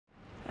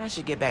I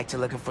should get back to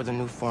looking for the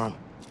new form.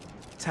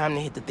 Time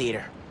to hit the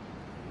theater.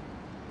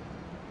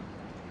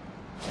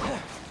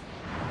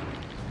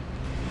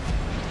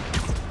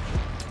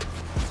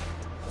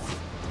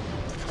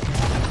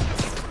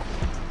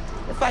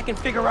 If I can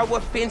figure out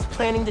what Finn's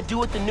planning to do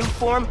with the new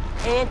form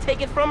and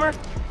take it from her,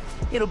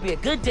 it'll be a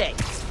good day.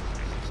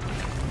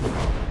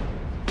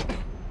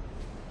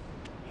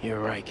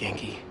 You're right,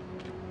 Genki.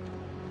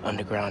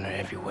 Underground are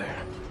everywhere.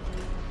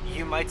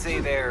 You might say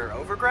they're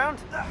overground?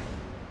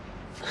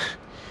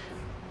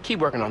 Keep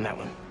working on that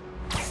one.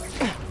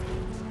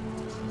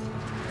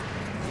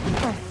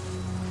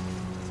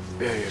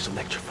 Barrier's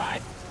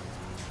electrified.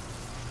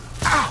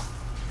 Ow!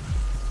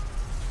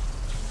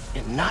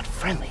 And not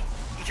friendly.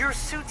 Your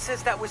suit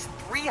says that was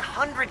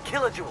 300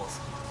 kilojoules.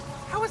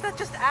 How is that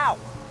just ow?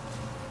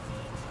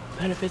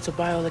 Benefits of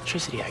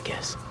bioelectricity, I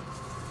guess.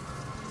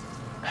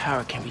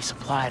 Power can be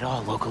supplied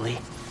all locally.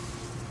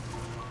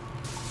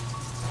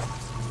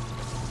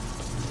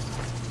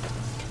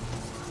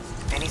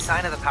 Any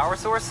sign of the power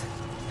source?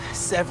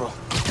 Several.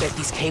 Bet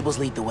these cables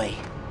lead the way.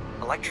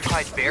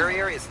 Electrified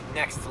barrier is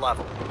next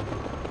level.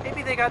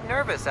 Maybe they got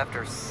nervous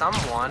after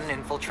someone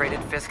infiltrated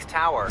Fisk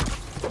Tower.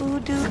 Who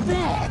do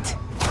that?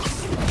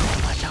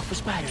 Watch out for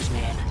spiders,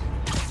 man.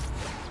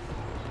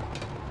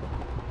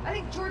 I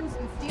think Jordan's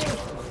been stealing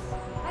from us.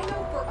 I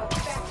know for a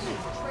fact he's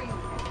a traitor.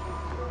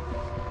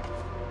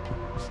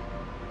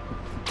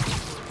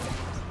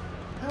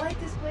 I like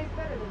this place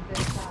better than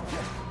Fisk Tower.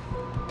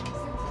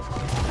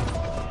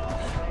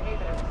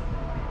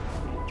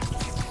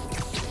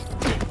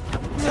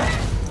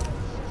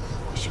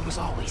 Wish it was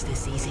always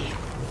this easy.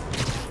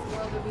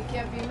 World that we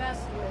can't be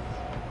messed with.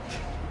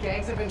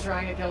 Gangs have been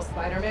trying to kill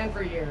Spider-Man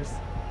for years.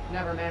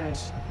 Never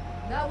managed.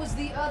 That was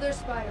the other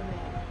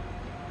Spider-Man.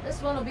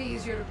 This one will be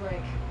easier to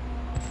break.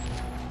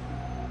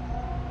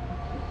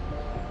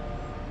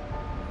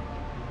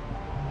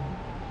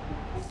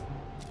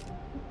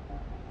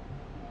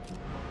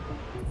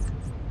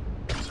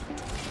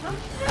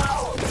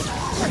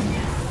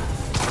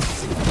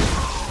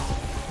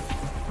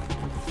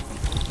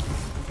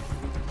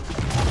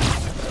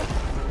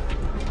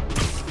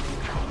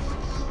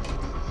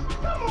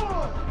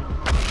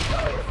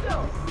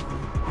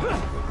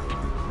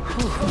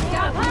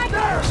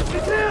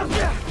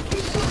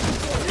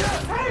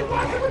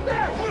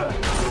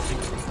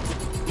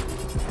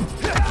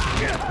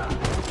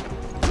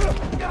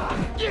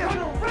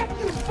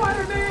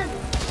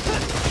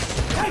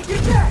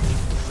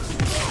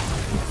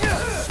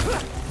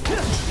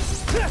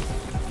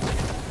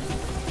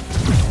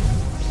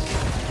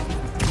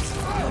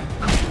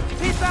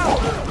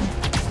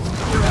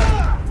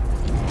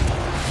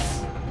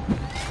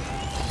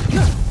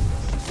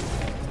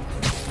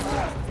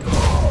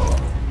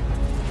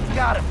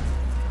 Got him.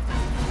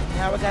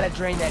 Now we gotta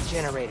drain that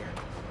generator.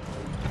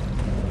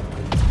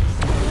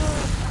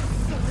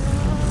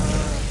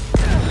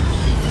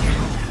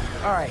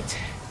 All right,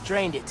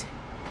 drained it.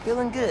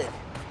 Feeling good.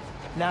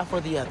 Now for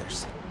the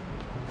others.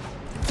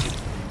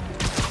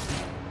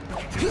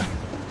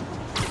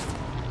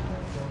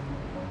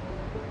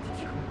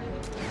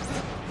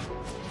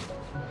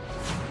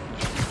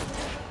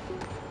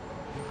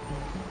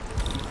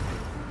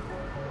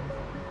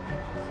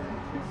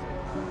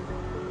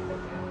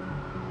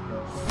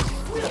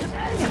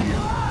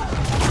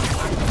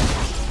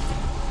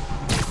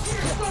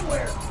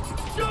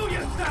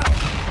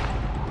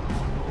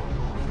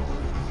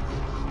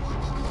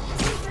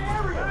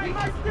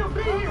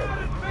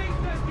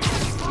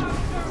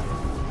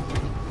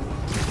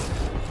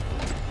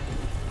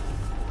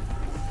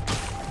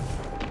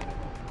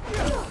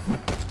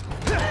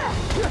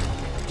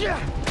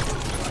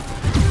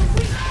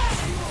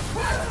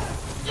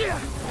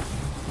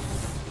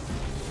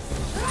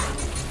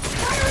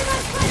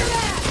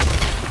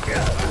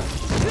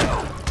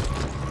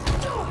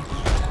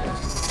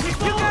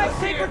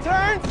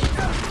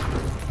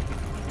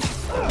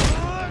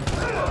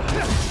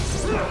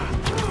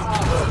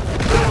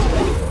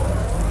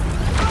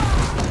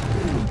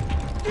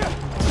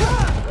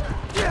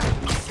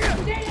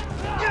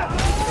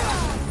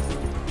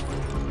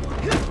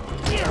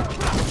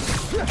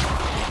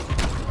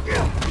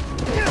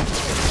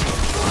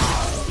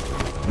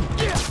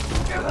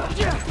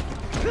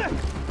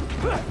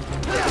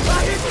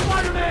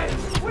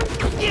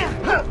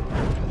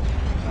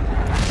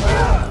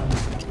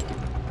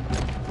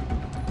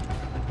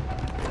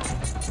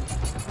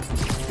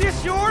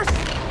 This yours?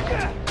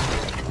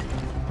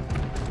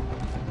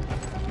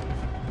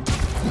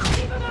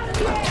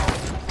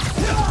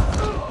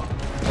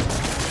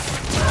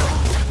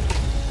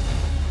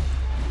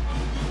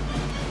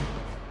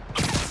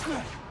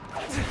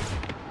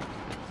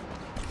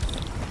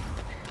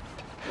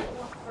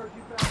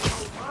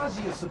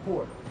 I.G.I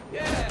supporter.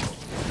 Yeah!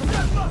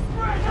 That's my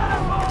friend,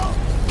 asshole!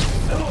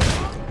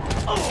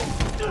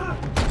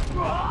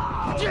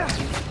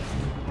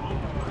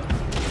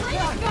 Lay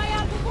this guy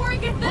out before he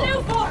gets the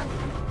new form!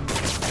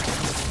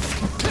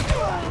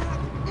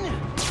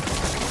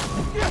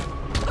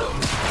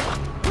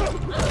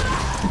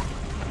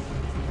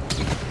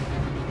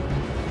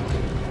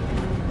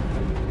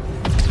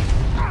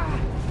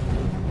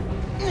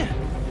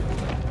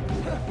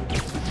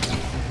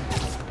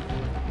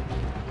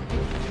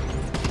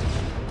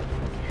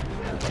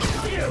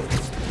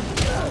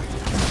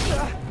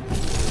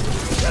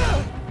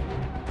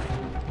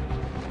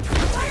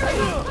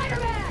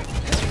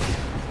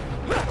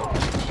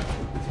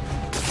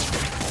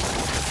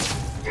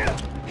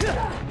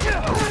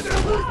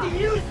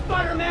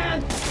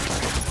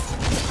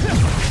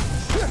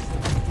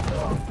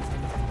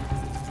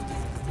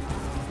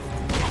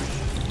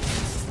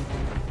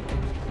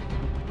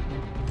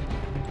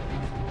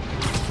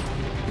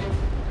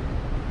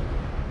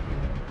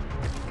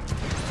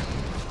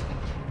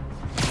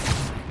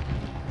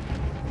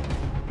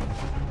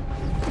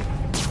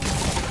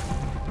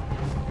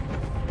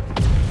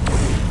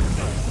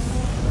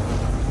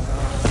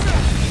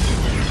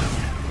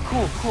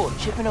 cool,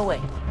 chipping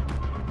away.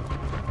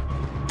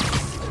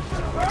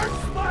 Burn,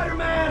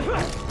 Spider-Man!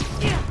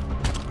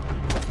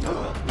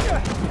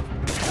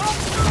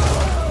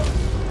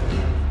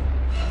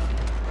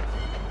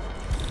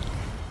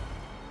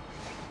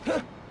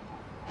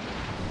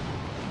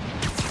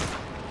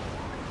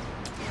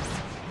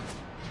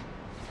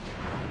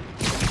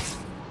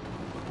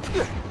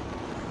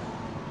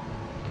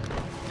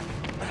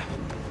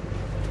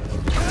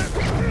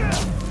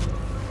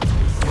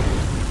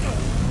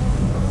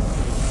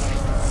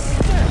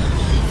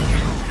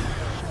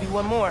 Be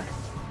one more.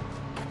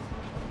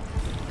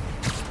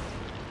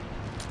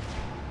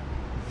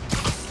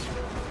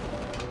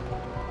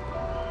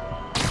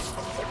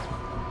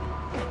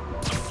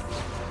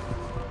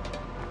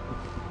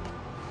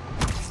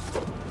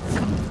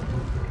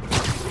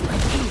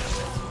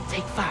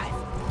 Take 5.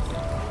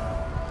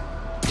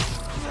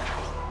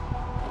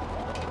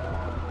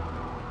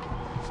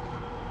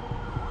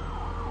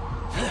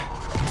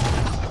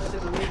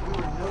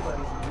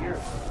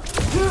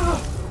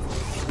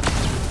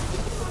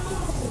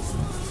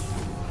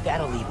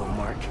 That'll leave a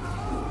mark.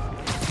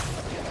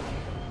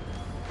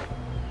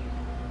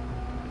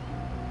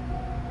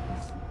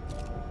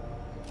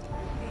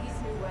 These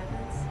new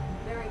weapons,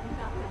 there ain't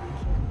nothing we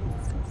can't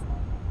use.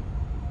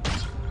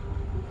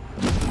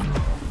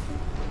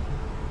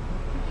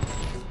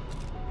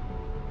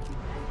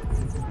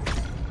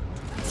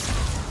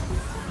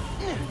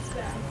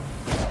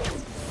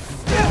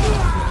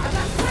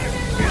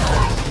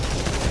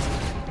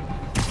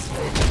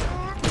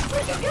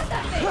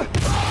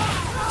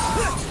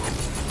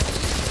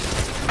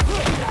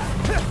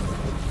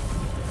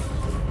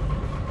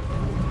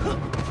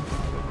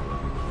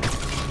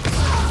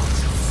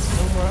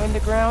 No more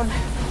underground.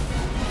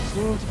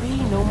 Soon to be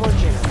no more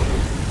generators.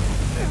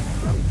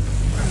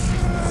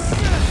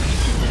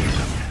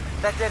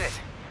 That did it.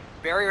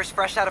 Barrier's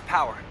fresh out of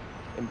power.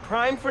 And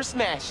primed for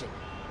smashing.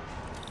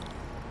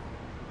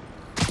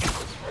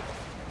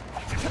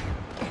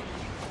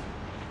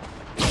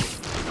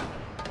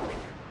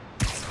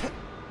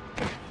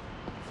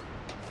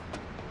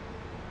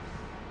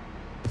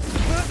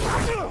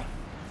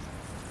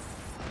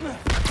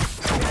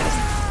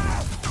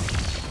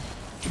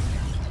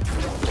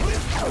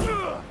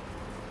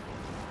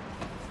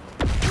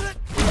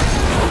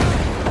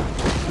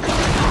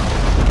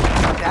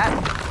 That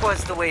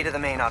was the way to the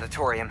main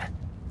auditorium.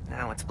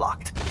 Now it's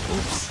blocked.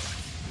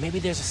 Oops. Maybe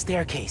there's a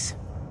staircase.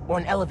 Or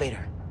an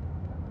elevator.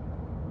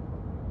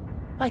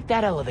 Like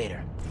that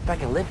elevator. If I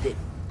can lift it.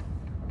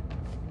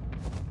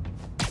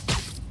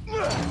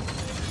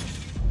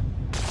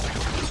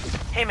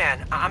 Hey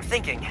man, I'm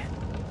thinking.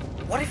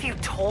 What if you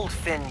told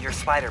Finn you're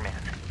Spider-Man?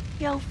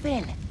 Yo,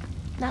 Finn.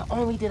 Not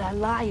only did I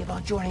lie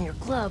about joining your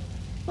club,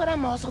 but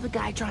I'm also the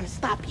guy trying to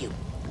stop you.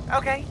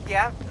 Okay,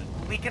 yeah.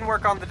 We can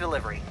work on the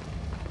delivery.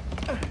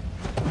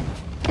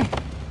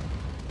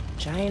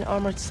 Giant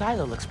armored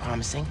silo looks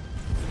promising.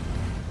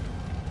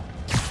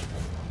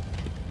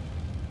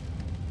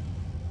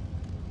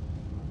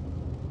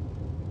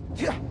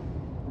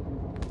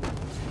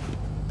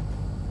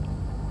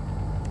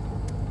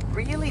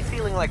 Really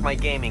feeling like my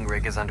gaming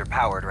rig is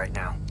underpowered right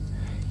now.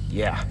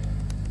 Yeah.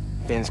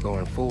 Finn's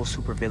going full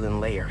supervillain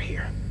layer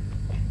here.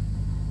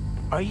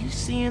 Are you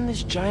seeing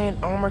this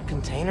giant armored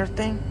container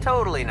thing?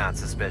 Totally not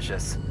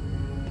suspicious.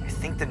 You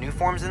think the new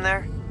form's in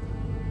there?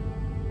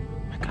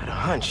 I got a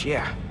hunch,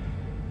 yeah.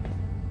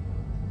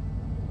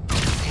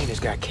 Container's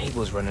got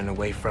cables running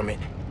away from it.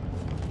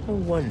 No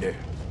wonder.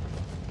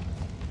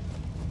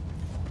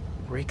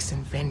 Rick's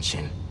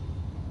invention.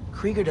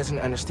 Krieger doesn't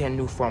understand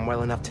new form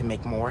well enough to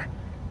make more,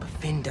 but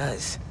Finn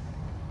does.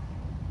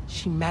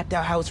 She mapped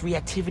out how its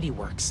reactivity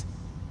works.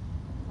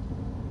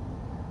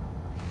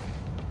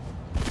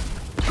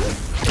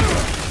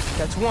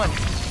 That's one.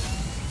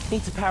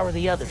 Need to power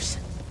the others.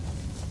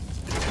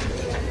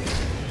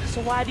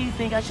 So why do you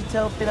think I should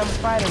tell Finn I'm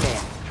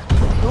Spider-Man?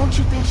 Don't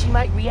you think she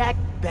might react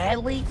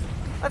badly?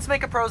 Let's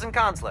make a pros and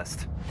cons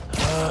list.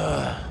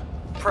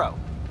 Pro.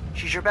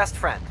 She's your best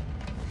friend.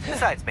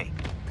 Besides me.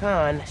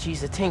 Con,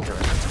 she's a tinkerer.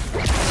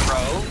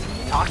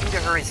 Pro. Talking to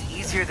her is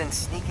easier than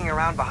sneaking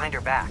around behind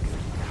her back.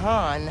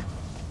 Con,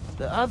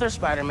 the other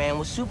Spider-Man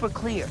was super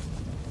clear.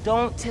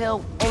 Don't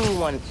tell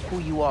anyone who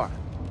you are.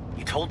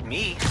 You told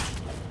me.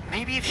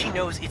 Maybe if she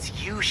knows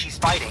it's you she's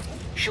fighting,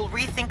 she'll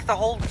rethink the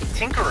whole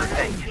tinkerer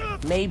thing.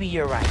 Maybe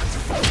you're right.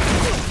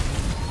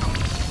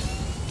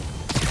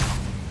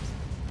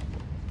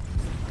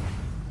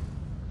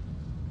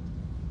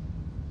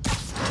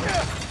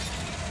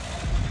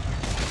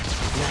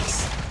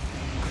 Nice.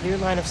 Clear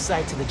line of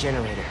sight to the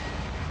generator.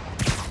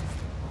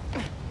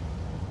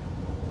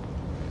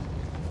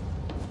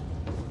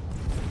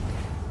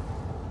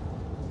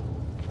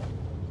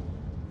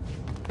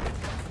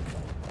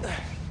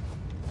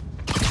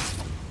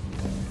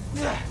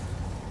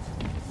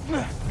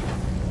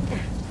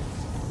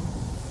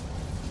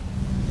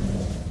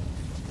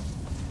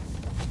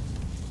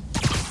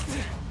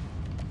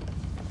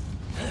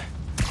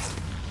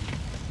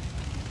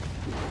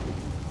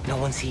 No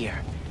one's here.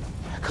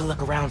 I could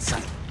look around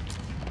some.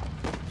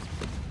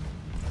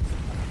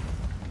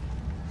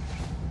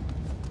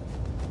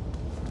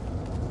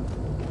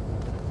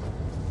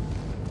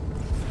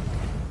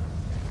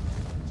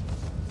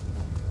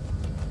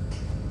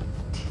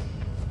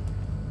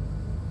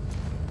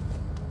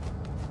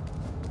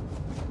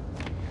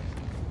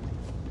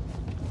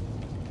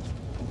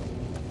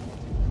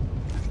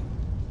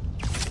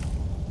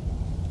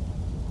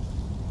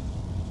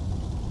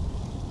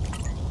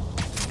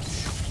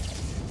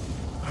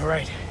 All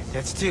right,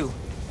 that's 2.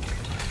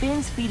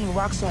 Finn's feeding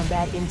Roxxon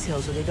bad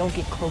intel so they don't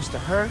get close to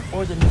her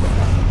or the new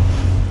farm.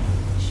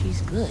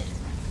 She's good.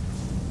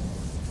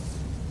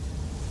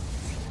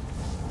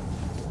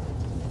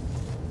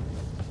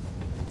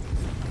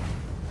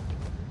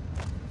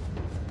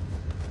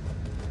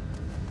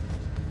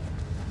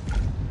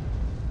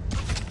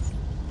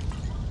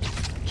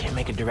 Can't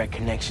make a direct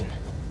connection.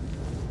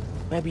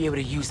 Might be able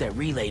to use that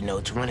relay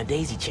node to run a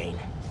daisy chain.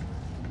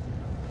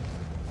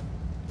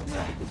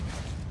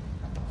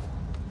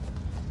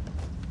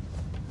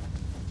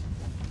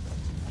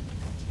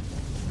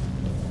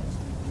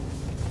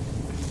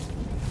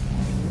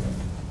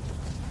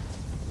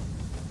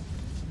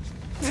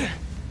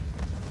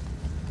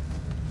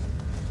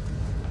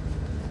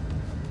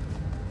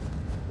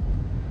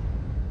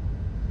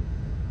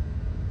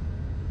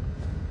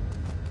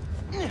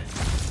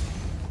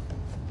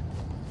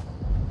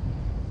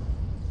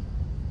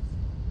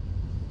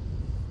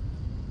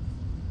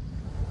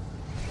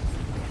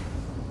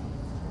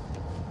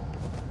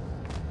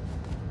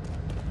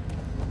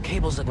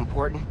 Cables look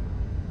important.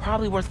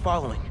 Probably worth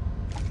following.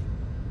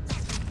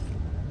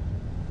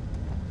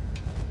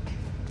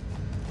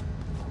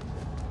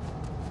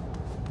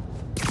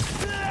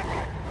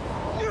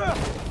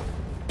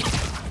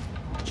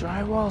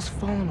 Drywall's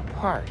falling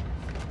apart.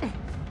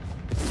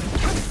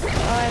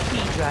 R.I.P.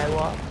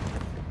 drywall.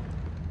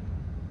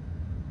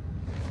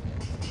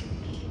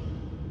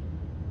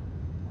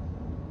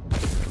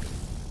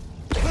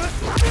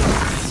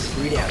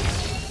 Read out.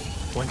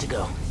 1 to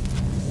go.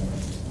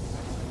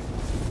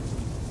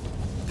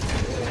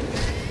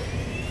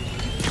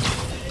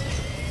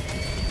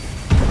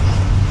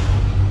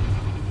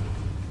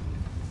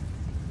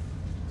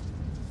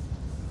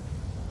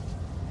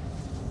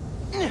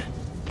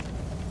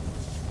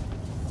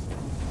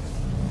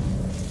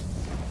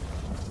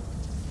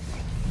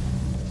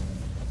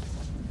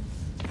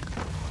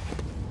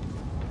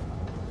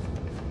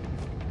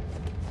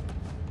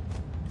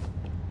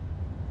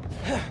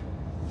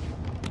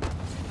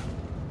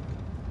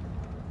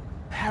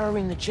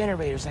 Powering the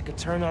generators, I could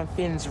turn on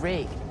Finn's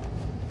rig.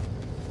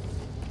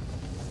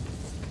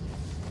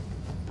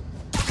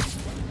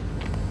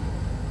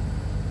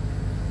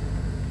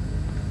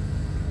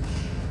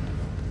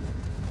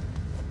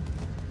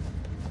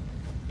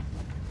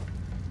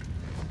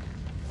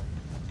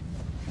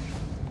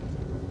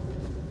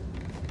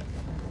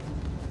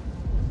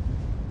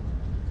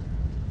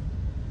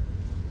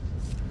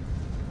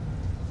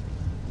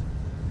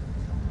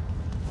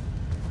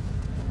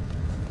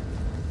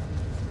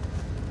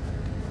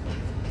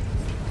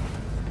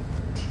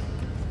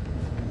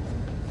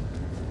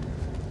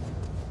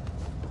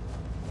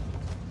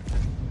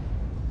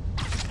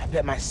 I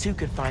bet my suit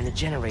could find the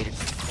generator.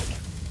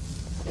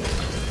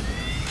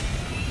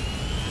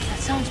 That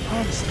sounds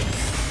promising.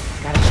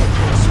 Gotta check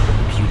the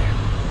supercomputer.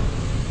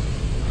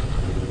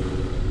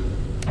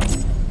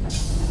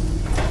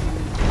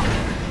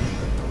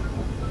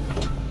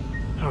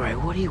 Alright,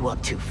 what are you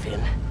up to,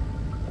 Finn?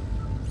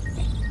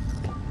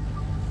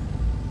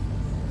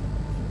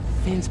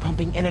 Finn's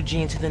pumping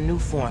energy into the new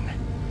form,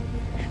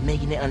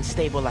 making it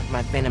unstable like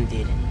my venom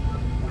did.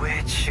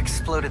 Which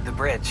exploded the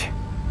bridge.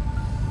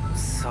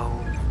 So,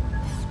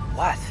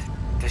 what?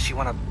 Does she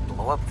want to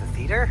blow up the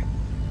theater?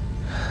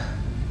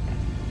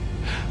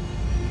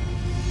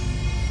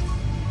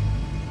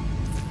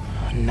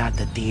 Not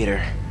the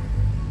theater.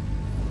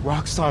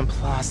 Roxxon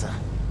Plaza.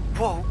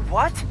 Whoa,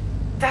 what?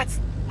 That's...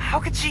 how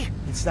could she...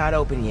 It's not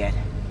open yet,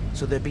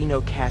 so there'll be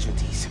no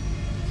casualties.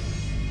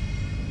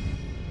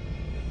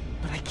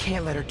 But I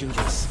can't let her do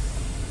this.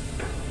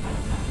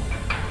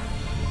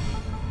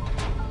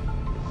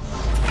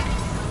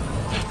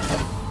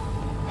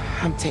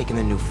 I'm taking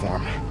the new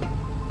form.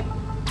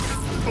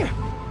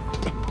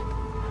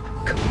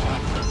 Come on.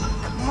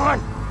 Come on!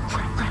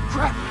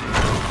 Crap!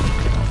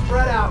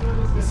 Spread out.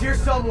 He's here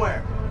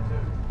somewhere.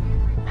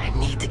 I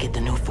need to get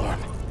the new form.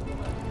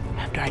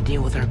 After I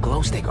deal with our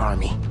glowstick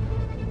army.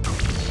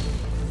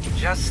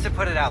 Just to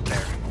put it out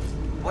there,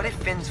 what if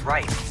Finn's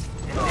right,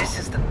 and this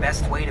is the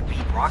best way to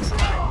beat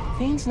Roxxon?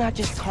 Finn's not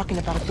just talking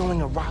about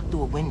throwing a rock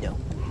through a window.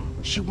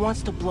 She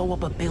wants to blow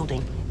up a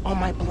building on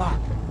my block.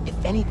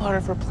 If any part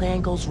of her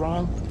plan goes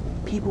wrong,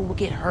 people will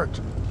get hurt.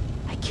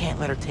 I can't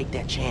let her take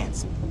that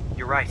chance.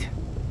 You're right.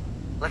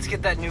 Let's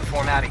get that new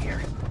form out of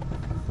here.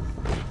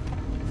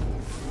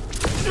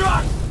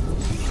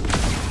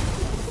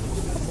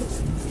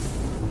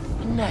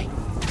 Good night.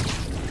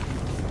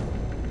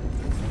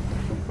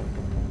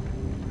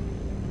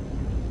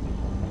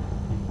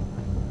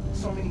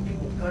 So many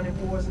people gunning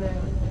for us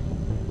now.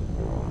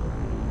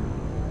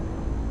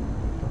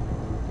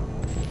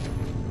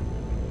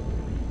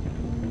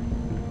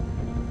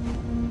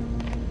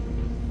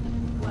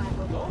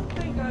 Don't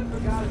think I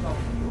forgot about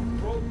you.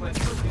 Broke my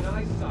freaking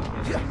eye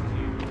socket.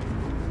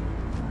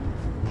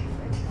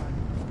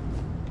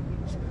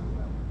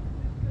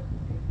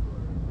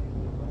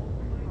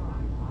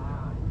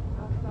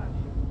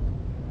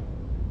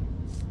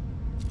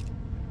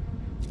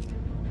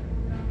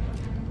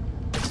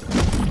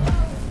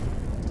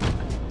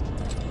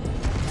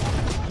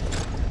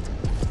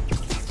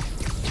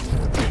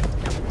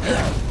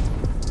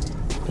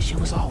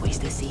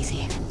 this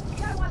easy.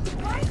 That was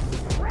right?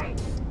 Great!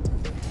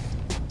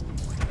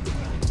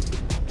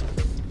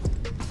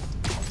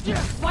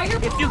 Spider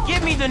If you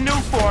give me the new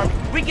form,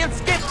 we can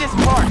skip this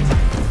part.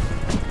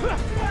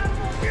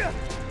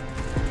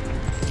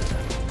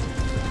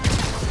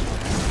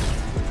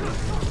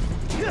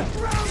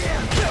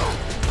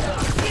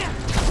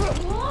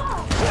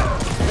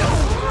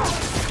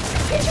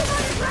 Keep him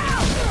on the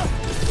ground!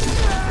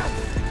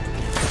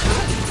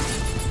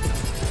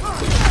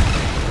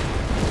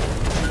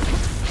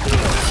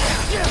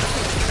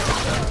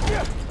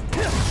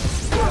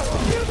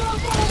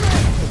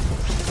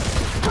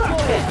 Go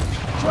ahead,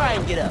 try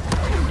and get up.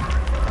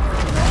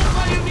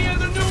 Nobody near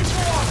the new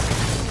form!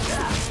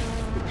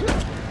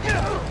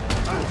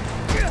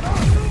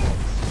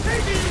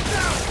 Taking you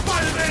down,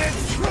 Spider-Man!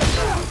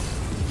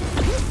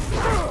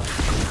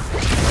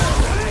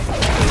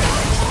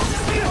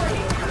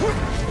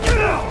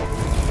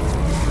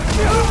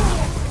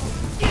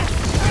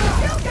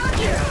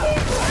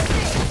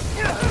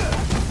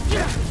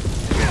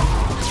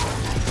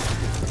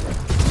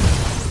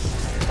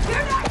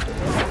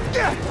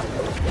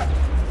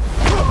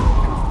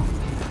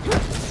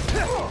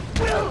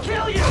 We'll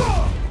kill you!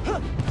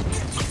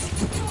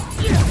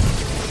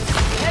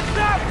 Heads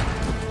up!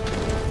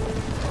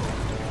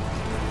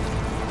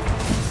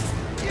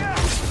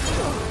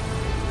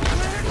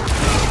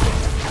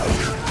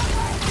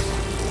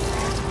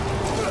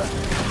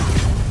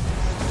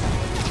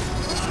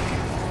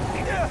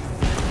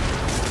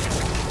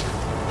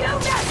 You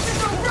messed with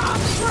the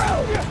wrong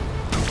crew!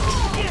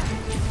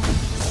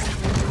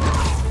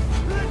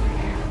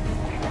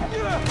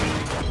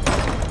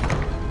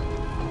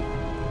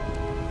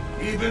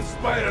 Even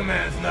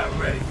Spider-Man's not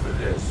ready for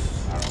this.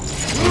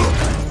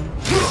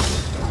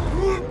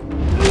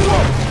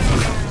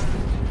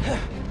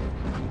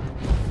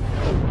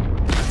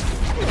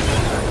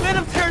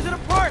 Venom tears it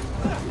apart!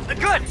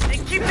 Good!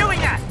 Keep doing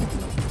that!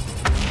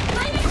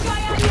 Lay this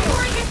guy out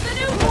before he gets the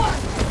new one!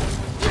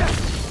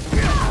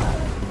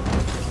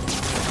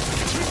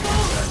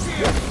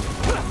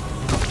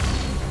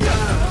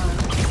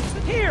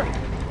 Here!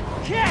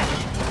 Catch!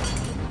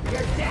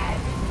 You're dead!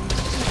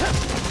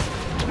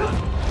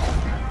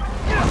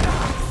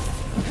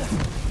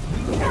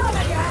 Tell him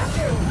that you have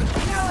to!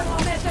 No one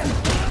will miss him!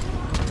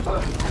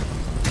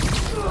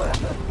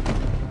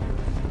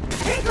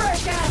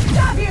 Tinkerer's gonna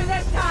stop you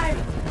this time!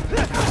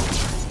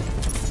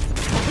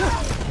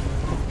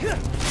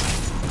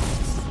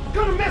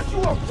 Gonna mess you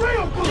up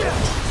real good!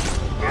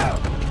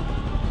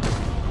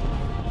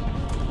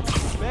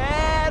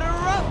 Batter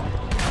up!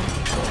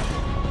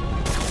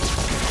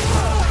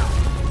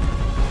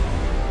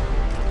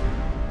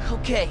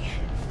 Okay,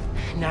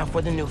 now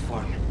for the new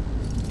form.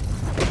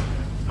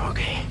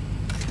 Okay,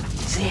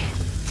 see?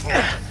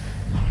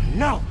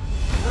 No!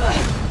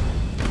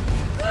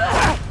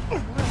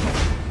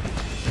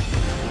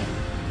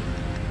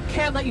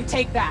 Can't let you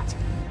take that.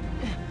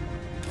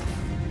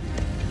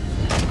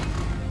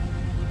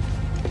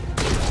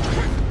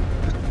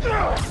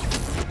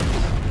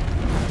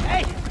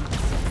 Hey!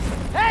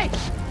 Hey!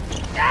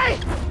 Hey!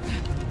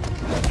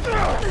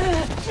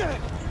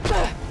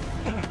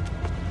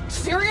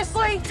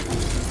 Seriously?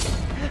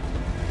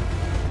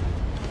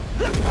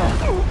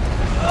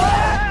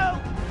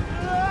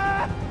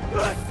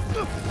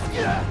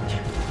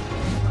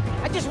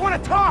 I just want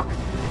to talk!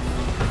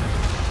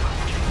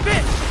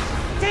 Bitch!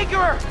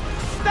 Tinkerer!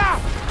 Stop!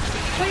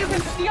 So you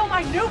can steal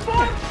my new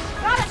form?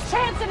 Not a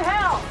chance in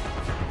hell!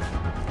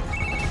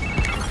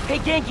 Hey,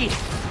 Genki!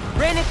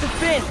 Ran into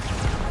Finn!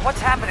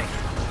 What's happening?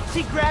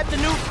 She grabbed the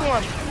new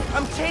form!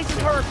 I'm chasing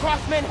her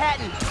across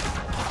Manhattan!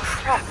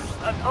 Crap.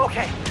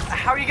 Okay.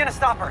 How are you gonna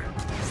stop her?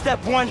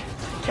 Step 1,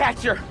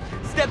 catch her.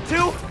 Step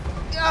 2,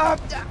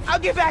 I'll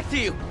get back to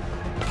you.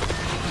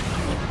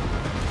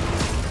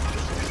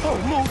 Oh,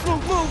 move!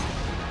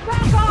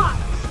 Back off!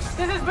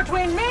 This is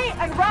between me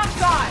and Rock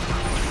God!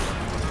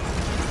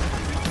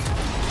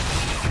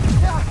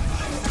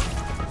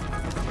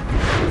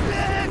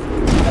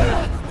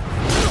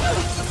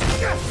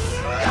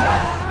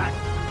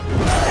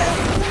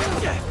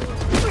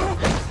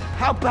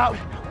 How about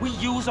we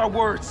use our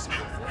words?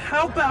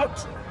 How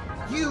about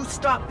you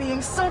stop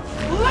being so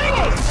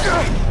flingy?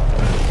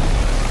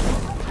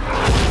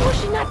 Or is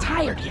she not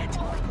tired yet?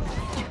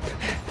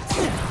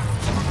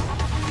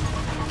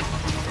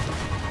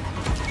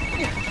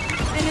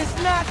 It is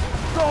not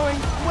going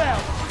well.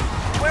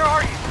 Where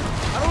are you?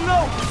 I don't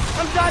know.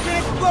 I'm dodging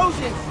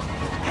explosions.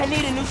 I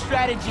need a new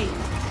strategy.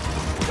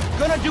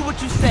 Gonna do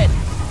what you said.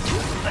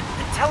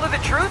 Tell her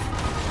the truth?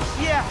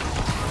 Yeah,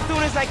 as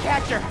soon as I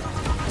catch her.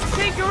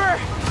 Tinkerer,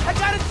 I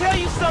gotta tell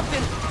you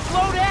something.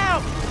 Slow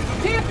down.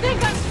 Do you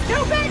think I'm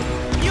stupid?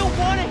 You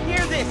wanna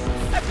hear this.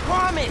 I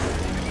promise.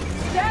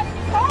 Step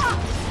off,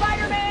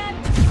 Spider-Man!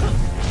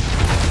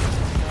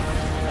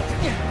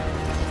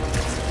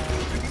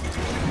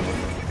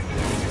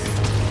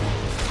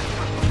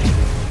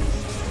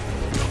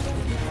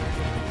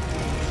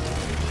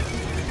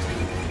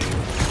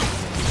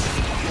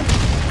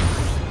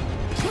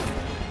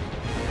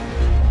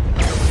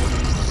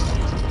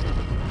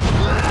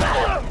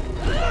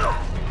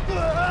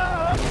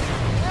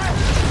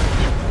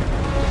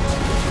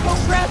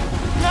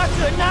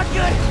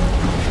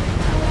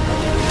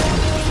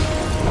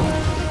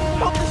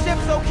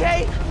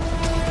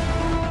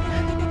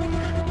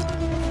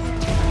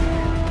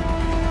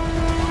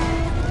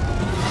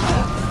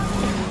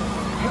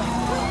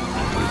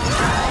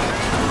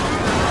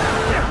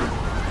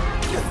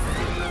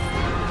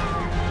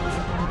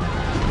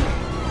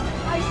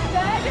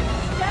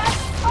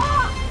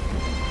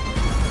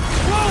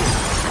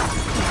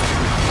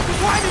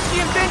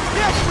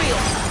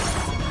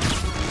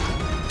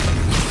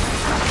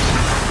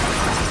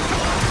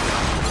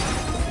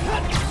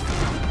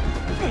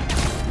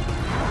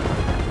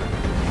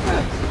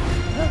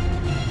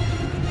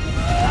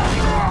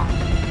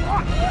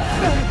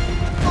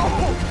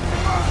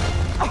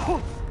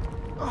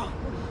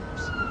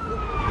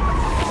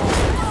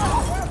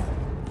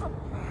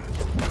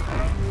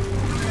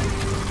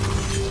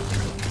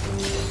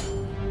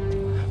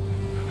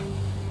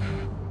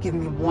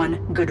 give me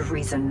one good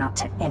reason not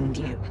to end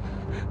you.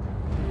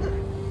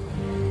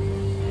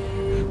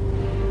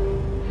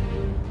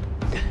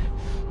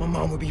 My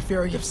mom would be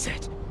very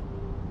upset.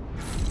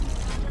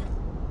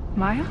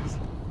 Miles?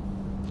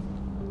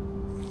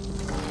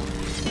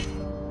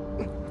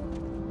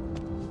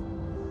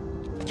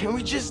 Can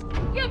we just...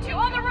 You two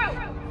on the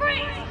roof!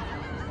 Freeze!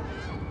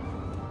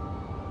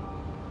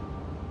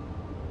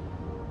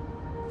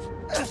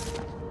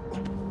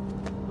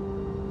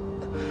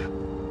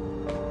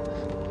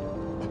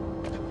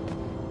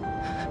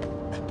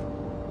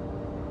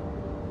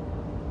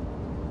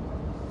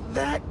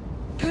 That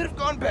could have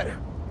gone better.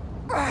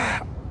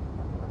 I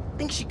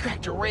think she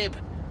cracked a rib.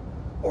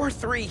 Or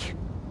 3.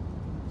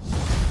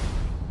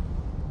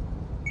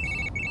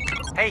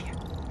 Hey,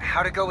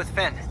 how'd it go with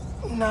Finn?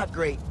 Not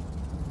great.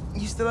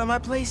 You still at my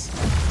place?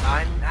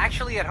 I'm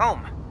actually at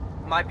home.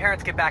 My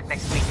parents get back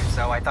next week,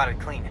 so I thought I'd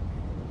clean.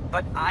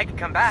 But I could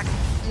come back.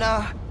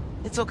 Nah,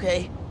 it's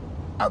okay.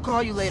 I'll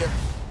call you later.